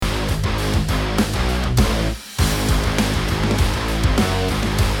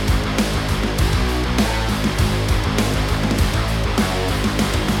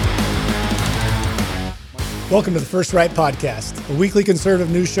Welcome to the First Right Podcast, a weekly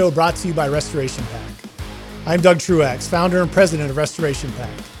conservative news show brought to you by Restoration PAC. I'm Doug Truax, founder and president of Restoration PAC.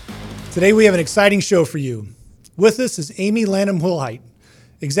 Today we have an exciting show for you. With us is Amy Lanham-Wilhite,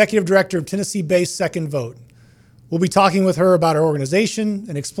 executive director of Tennessee-based Second Vote. We'll be talking with her about our organization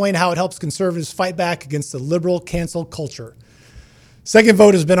and explain how it helps conservatives fight back against the liberal cancel culture. Second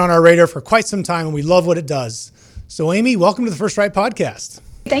Vote has been on our radar for quite some time, and we love what it does. So Amy, welcome to the First Right Podcast.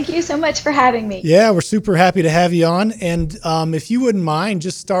 Thank you so much for having me. Yeah, we're super happy to have you on. And if you wouldn't mind,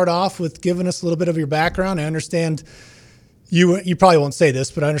 just start off with giving us a little bit of your background. I understand you probably won't say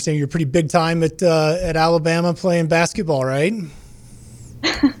this, but I understand you're pretty big time at Alabama playing basketball, right?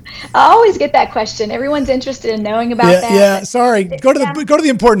 I always get that question. Everyone's interested in knowing about that. Yeah, sorry. Go to the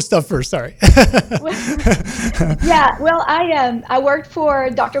important stuff first. Sorry. I worked for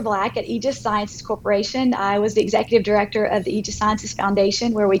Dr. Black at Aegis Sciences Corporation. I was the executive director of the Aegis Sciences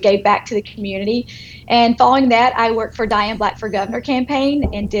Foundation, where we gave back to the community. And following that, I worked for Diane Black for Governor campaign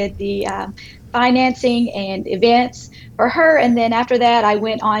and did the financing and events for her. And then after that, I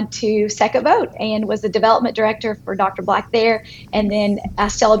went on to Second Vote and was the development director for Dr. Black there. And then I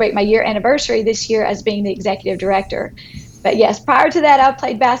celebrate my year anniversary this year as being the executive director. But yes, prior to that, I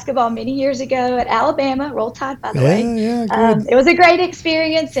played basketball many years ago at Alabama, Roll Tide, by the way. Yeah, good. It was a great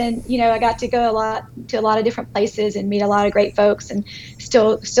experience, and I got to go to a lot of different places and meet a lot of great folks, and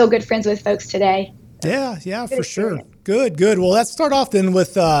still good friends with folks today. Yeah, for sure. Good. Well, let's start off then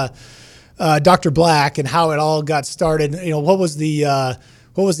with Dr. Black and how it all got started. What was the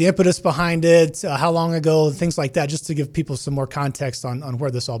impetus behind it? How long ago? Things like that, just to give people some more context on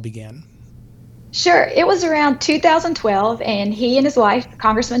where this all began. Sure. It was around 2012, and he and his wife,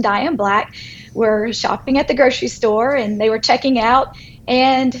 Congressman Diane Black, were shopping at the grocery store, and they were checking out,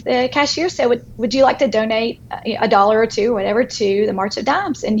 and the cashier said, would you like to donate $1 or $2 or whatever to the March of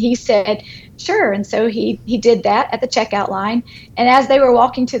Dimes? And he said, sure. And so he did that at the checkout line. And as they were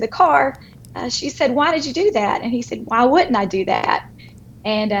walking to the car, she said, why did you do that? And he said, why wouldn't I do that?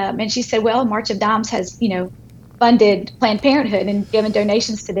 And she said, well, March of Dimes has, funded Planned Parenthood and given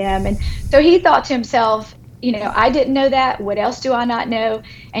donations to them. And so he thought to himself, I didn't know that. What else do I not know?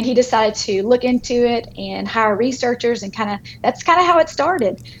 And he decided to look into it and hire researchers, and that's kind of how it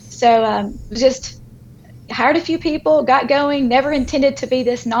started. So just hired a few people, got going, never intended to be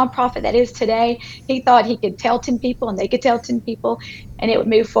this nonprofit that is today. He thought he could tell 10 people and they could tell 10 people and it would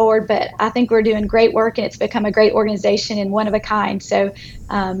move forward. But I think we're doing great work, and it's become a great organization and one of a kind. So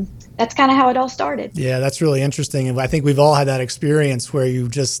that's kind of how it all started. Yeah, that's really interesting. And I think we've all had that experience where you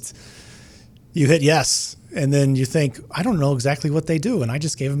hit yes, and then you think, I don't know exactly what they do, and I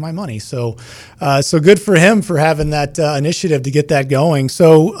just gave him my money. So good for him for having that initiative to get that going.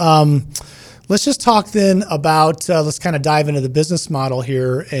 So let's just talk then about, let's kind of dive into the business model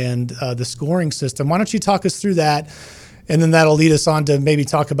here and the scoring system. Why don't you talk us through that? And then that'll lead us on to maybe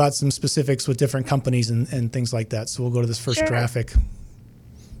talk about some specifics with different companies and things like that. So we'll go to this first graphic.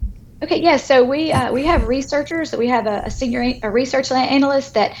 Okay, yes. So we have researchers. We have a research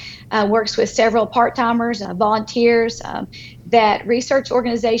analyst that works with several part-timers, volunteers that research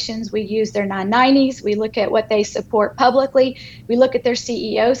organizations. We use their 990s. We look at what they support publicly. We look at their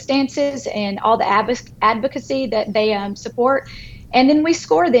CEO stances and all the advocacy that they support, and then we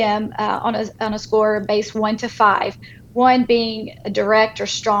score them on a score based 1 to 5. 1 being a direct or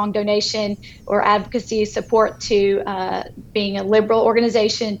strong donation or advocacy support to being a liberal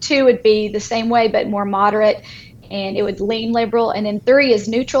organization. 2 would be the same way but more moderate, and it would lean liberal. And then 3 is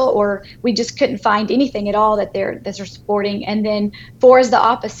neutral, or we just couldn't find anything at all that they're supporting. And then 4 is the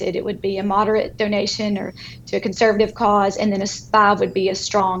opposite. It would be a moderate donation or to a conservative cause, and then a 5 would be a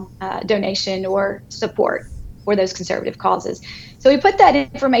strong donation or support for those conservative causes. So we put that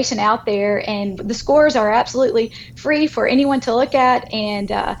information out there, and the scores are absolutely free for anyone to look at, and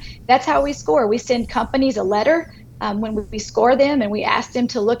that's how we score. We send companies a letter when we score them, and we ask them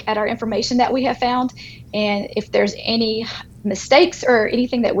to look at our information that we have found, and if there's any mistakes or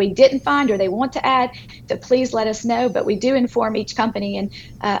anything that we didn't find or they want to add, to please let us know. But we do inform each company and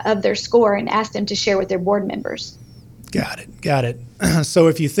of their score and ask them to share with their board members. Got it. So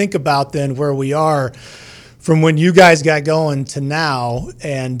if you think about then where we are from when you guys got going to now,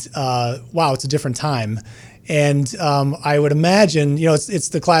 and wow, it's a different time. And I would imagine, it's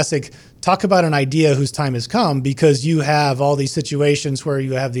the classic, talk about an idea whose time has come, because you have all these situations where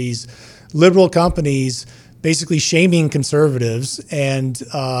you have these liberal companies basically shaming conservatives. And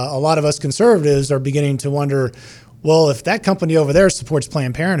a lot of us conservatives are beginning to wonder, well, if that company over there supports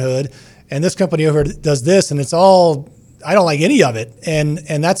Planned Parenthood and this company over does this, and it's all I don't like any of it.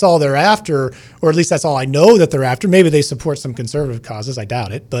 And that's all they're after, or at least that's all I know that they're after. Maybe they support some conservative causes. I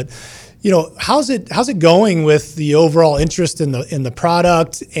doubt it. But, how's it going with the overall interest in the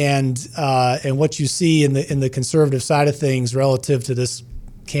product and what you see in the conservative side of things relative to this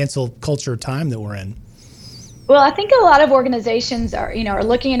cancel culture time that we're in? Well, I think a lot of organizations are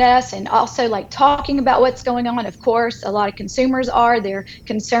looking at us and also like talking about what's going on. Of course, a lot of consumers they're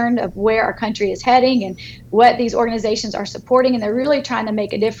concerned of where our country is heading and what these organizations are supporting, and they're really trying to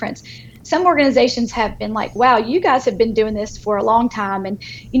make a difference. Some organizations have been like, wow, you guys have been doing this for a long time. And,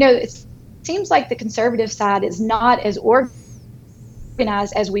 it seems like the conservative side is not as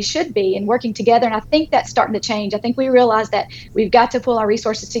organized as we should be and working together. And I think that's starting to change. I think we realize that we've got to pull our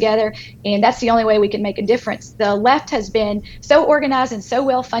resources together, and that's the only way we can make a difference. The left has been so organized and so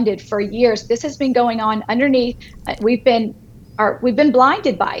well funded for years. This has been going on underneath. We've been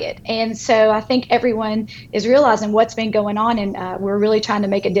blinded by it. And so I think everyone is realizing what's been going on, and we're really trying to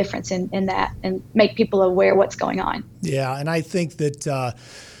make a difference in that and make people aware what's going on. Yeah, and I think that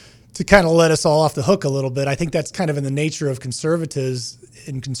to kind of let us all off the hook a little bit, I think that's kind of in the nature of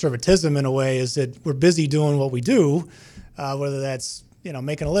conservatism in a way, is that we're busy doing what we do, whether that's,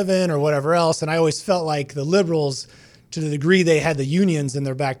 making a living or whatever else. And I always felt like the liberals, to the degree they had the unions in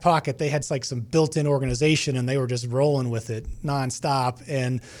their back pocket, they had like some built-in organization and they were just rolling with it nonstop.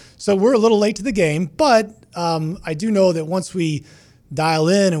 And so we're a little late to the game, but I do know that once we dial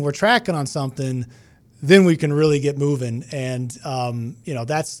in and we're tracking on something, then we can really get moving. And,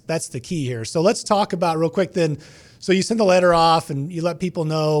 that's the key here. So let's talk about real quick then. So you send the letter off and you let people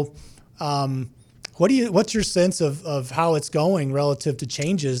know, what's your sense of how it's going relative to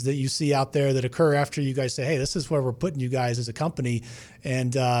changes that you see out there that occur after you guys say, hey, this is where we're putting you guys as a company.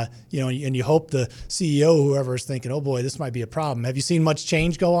 And, and you hope the CEO, whoever is thinking, oh boy, this might be a problem. Have you seen much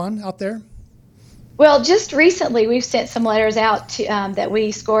change go on out there? Well, just recently, we've sent some letters out to, that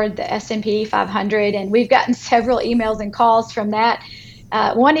we scored the S&P 500, and we've gotten several emails and calls from that.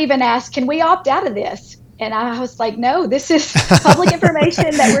 One even asked, can we opt out of this? And I was like, no, this is public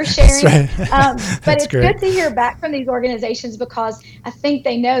information that we're sharing. But it's good to hear back from these organizations, because I think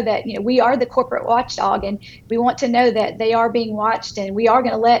they know that we are the corporate watchdog, and we want to know that they are being watched, and we are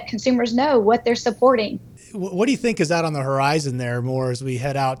going to let consumers know what they're supporting. What do you think is out on the horizon there more as we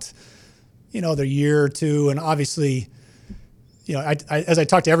head out, the year or two? And obviously, I as I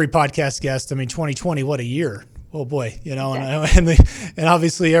talk to every podcast guest, 2020, what a year. Oh boy, exactly. and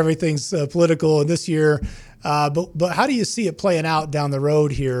obviously everything's political this year. But how do you see it playing out down the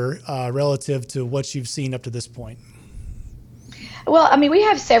road here relative to what you've seen up to this point? Well, we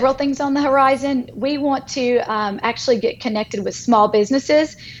have several things on the horizon. We want to actually get connected with small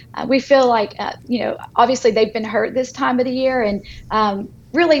businesses. We feel like, obviously they've been hurt this time of the year, and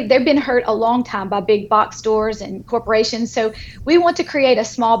really, they've been hurt a long time by big box stores and corporations. So we want to create a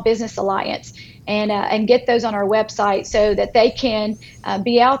small business alliance and get those on our website so that they can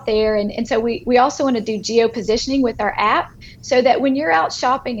be out there. And so we also want to do geo-positioning with our app, so that when you're out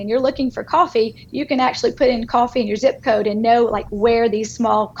shopping and you're looking for coffee, you can actually put in coffee in your zip code and know like where these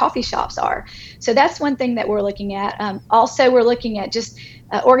small coffee shops are. So that's one thing that we're looking at. Also, we're looking at just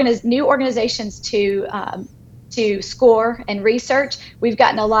new organizations to score and research. We've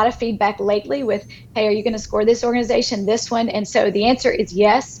gotten a lot of feedback lately with, hey, are you going to score this organization, this one? And so the answer is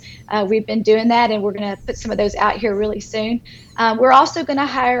yes. We've been doing that, and we're going to put some of those out here really soon. We're also going to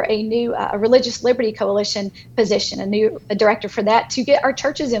hire a new Religious Liberty Coalition position, a director for that, to get our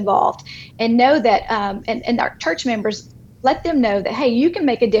churches involved and know that, and our church members, let them know that, hey, you can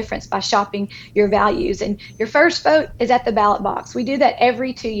make a difference by shopping your values. And your first vote is at the ballot box. We do that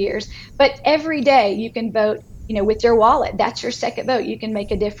every 2 years. But every day you can vote, with your wallet. That's your second vote. You can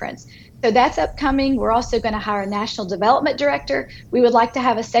make a difference. So that's upcoming. We're also going to hire a national development director. We would like to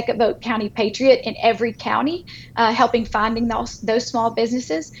have a second vote county patriot in every county, helping finding those small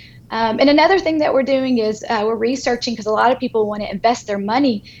businesses. And another thing that we're doing is we're researching, because a lot of people want to invest their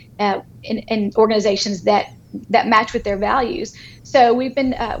money in organizations that match with their values. So we've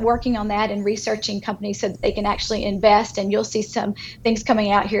been working on that and researching companies so that they can actually invest, and you'll see some things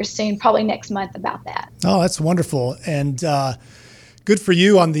coming out here soon, probably next month, about that. Oh, that's wonderful. And good for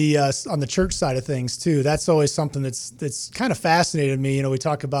you on the church side of things too. That's always something that's kind of fascinated me. We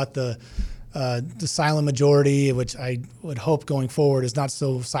talk about the silent majority, which I would hope going forward is not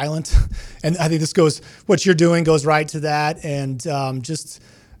so silent. And I think what you're doing goes right to that. And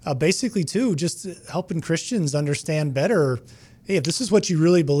basically too, just helping Christians understand better, hey, if this is what you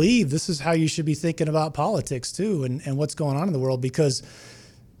really believe, this is how you should be thinking about politics too, and what's going on in the world. Because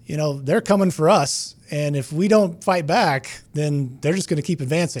they're coming for us. And if we don't fight back, then they're just going to keep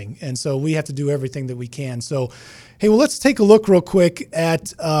advancing. And so we have to do everything that we can. So, hey, well, let's take a look real quick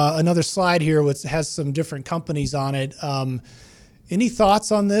at another slide here, which has some different companies on it. Any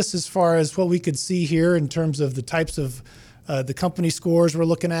thoughts on this as far as what we could see here in terms of the types of the company scores we're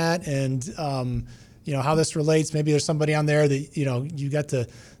looking at, and how this relates? Maybe there's somebody on there that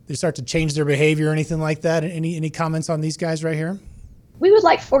they start to change their behavior or anything like that. Any comments on these guys right here? We would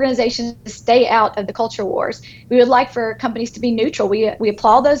like for organizations to stay out of the culture wars. We would like for companies to be neutral. We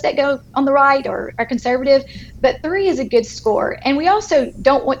applaud those that go on the right or are conservative, but 3 is a good score. And we also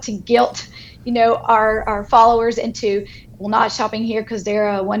don't want to guilt, our followers into, not shopping here because they're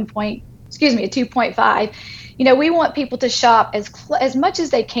a 2.5. We want people to shop as much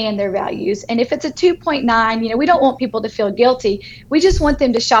as they can their values. And if it's a 2.9, we don't want people to feel guilty. We just want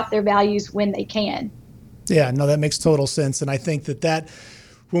them to shop their values when they can. Yeah, no, that makes total sense. And I think that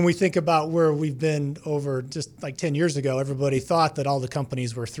when we think about where we've been over just like 10 years ago, everybody thought that all the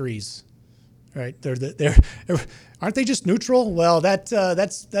companies were 3s, right? They're aren't they just neutral? Well, that's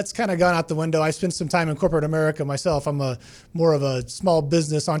kind of gone out the window. I spent some time in corporate America myself. I'm more of a small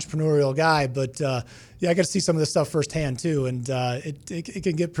business entrepreneurial guy, but I got to see some of this stuff firsthand too. And it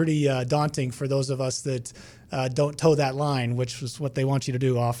can get pretty daunting for those of us that don't toe that line, which is what they want you to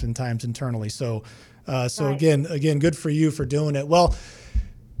do oftentimes internally. So right. Again, good for you for doing it. Well,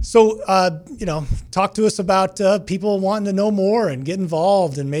 so, talk to us about people wanting to know more and get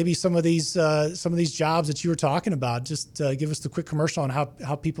involved, and maybe some of these jobs that you were talking about. Just give us the quick commercial on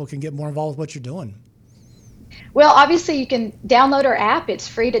how people can get more involved with what you're doing. Well, obviously you can download our app. It's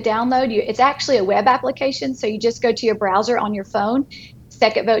free to download. It's actually a web application. So you just go to your browser on your phone,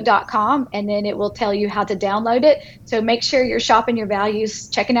 secondvote.com, and then it will tell you how to download it. So make sure you're shopping your values,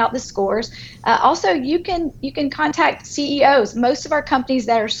 checking out the scores. Also, you can contact CEOs. Most of our companies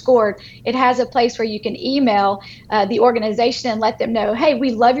that are scored, it has a place where you can email the organization and let them know, hey,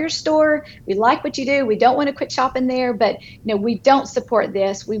 we love your store. We like what you do. We don't want to quit shopping there, but we don't support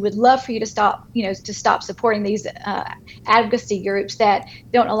this. We would love for you to stop supporting these advocacy groups that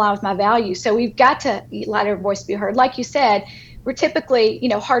don't align with my values. So we've got to let our voice be heard. Like you said, we're typically,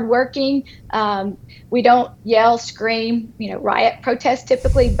 hardworking. We don't yell, scream, riot, protest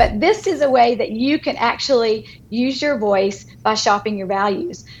typically. But this is a way that you can actually use your voice by shopping your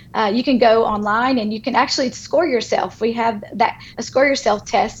values. You can go online and you can actually score yourself. We have a score yourself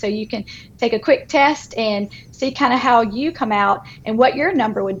test, so you can take a quick test and see kind of how you come out and what your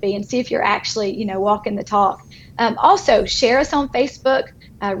number would be, and see if you're actually, walking the talk. Also, share us on Facebook.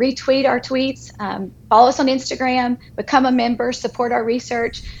 Retweet our tweets, follow us on Instagram, become a member, support our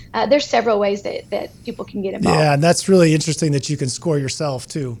research. There's several ways that people can get involved. Yeah, and that's really interesting that you can score yourself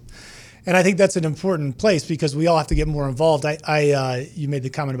too. And I think that's an important place because we all have to get more involved. You made the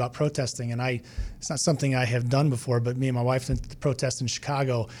comment about protesting, and it's not something I have done before, but me and my wife went to protest in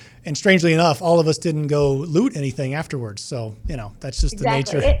Chicago. And strangely enough, all of us didn't go loot anything afterwards. So, that's just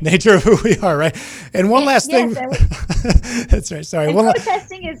exactly. the nature of who we are, right? And one last thing. That's right. Sorry.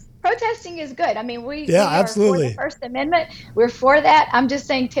 Protesting is good. I mean, we absolutely. are for the First Amendment. We're for that. I'm just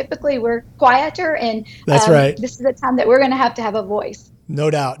saying typically we're quieter, and that's right. This is the time that we're going to have a voice. No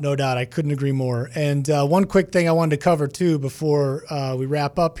doubt. I couldn't agree more. And one quick thing I wanted to cover too before we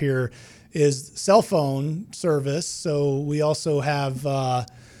wrap up here is cell phone service. So we also have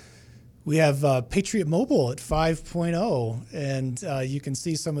Patriot Mobile at 5.0, and you can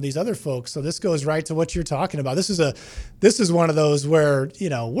see some of these other folks. So this goes right to what you're talking about. This is one of those where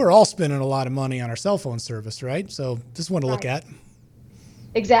we're all spending a lot of money on our cell phone service, right? So this is one to look at.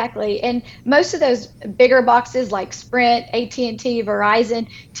 Exactly. And most of those bigger boxes like Sprint, AT&T, Verizon,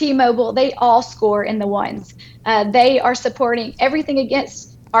 T-Mobile, they all score in the ones. They are supporting everything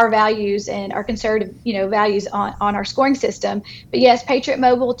against our values and our conservative, values on our scoring system. But yes, Patriot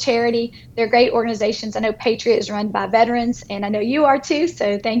Mobile, Charity, they're great organizations. I know Patriot is run by veterans, and I know you are too,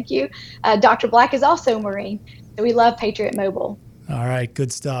 so thank you. Dr. Black is also a Marine, so we love Patriot Mobile. All right,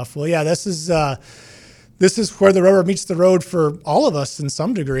 good stuff. Well, yeah, this is where the rubber meets the road for all of us in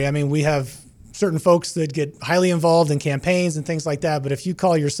some degree. I mean, we have certain folks that get highly involved in campaigns and things like that, but if you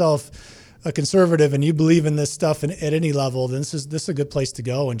call yourself a conservative and you believe in this stuff at any level, then this is a good place to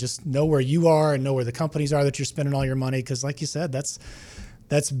go and just know where you are and know where the companies are that you're spending all your money. Because like you said, that's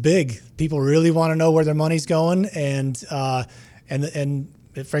big. People really want to know where their money's going, and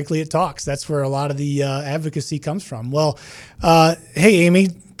frankly, it talks. That's where a lot of the advocacy comes from. Well, hey, Amy,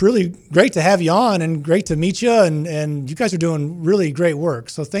 really great to have you on and great to meet you. And you guys are doing really great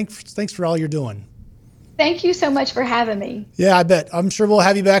work. So thanks for all you're doing. Thank you so much for having me. Yeah, I bet. I'm sure we'll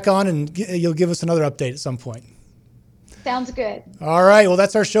have you back on and you'll give us another update at some point. Sounds good. All right. Well,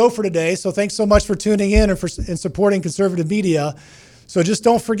 that's our show for today. So thanks so much for tuning in and supporting conservative media. So just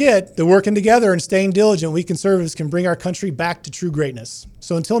don't forget that working together and staying diligent, we conservatives can bring our country back to true greatness.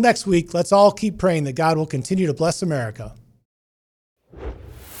 So until next week, let's all keep praying that God will continue to bless America.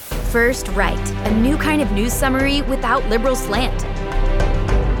 First Right, a new kind of news summary without liberal slant.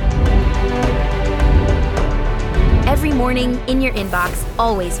 Every morning, in your inbox,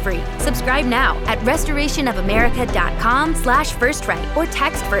 always free. Subscribe now at restorationofamerica.com/firstright or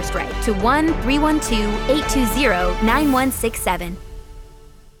text First Right to 1-312-820-9167.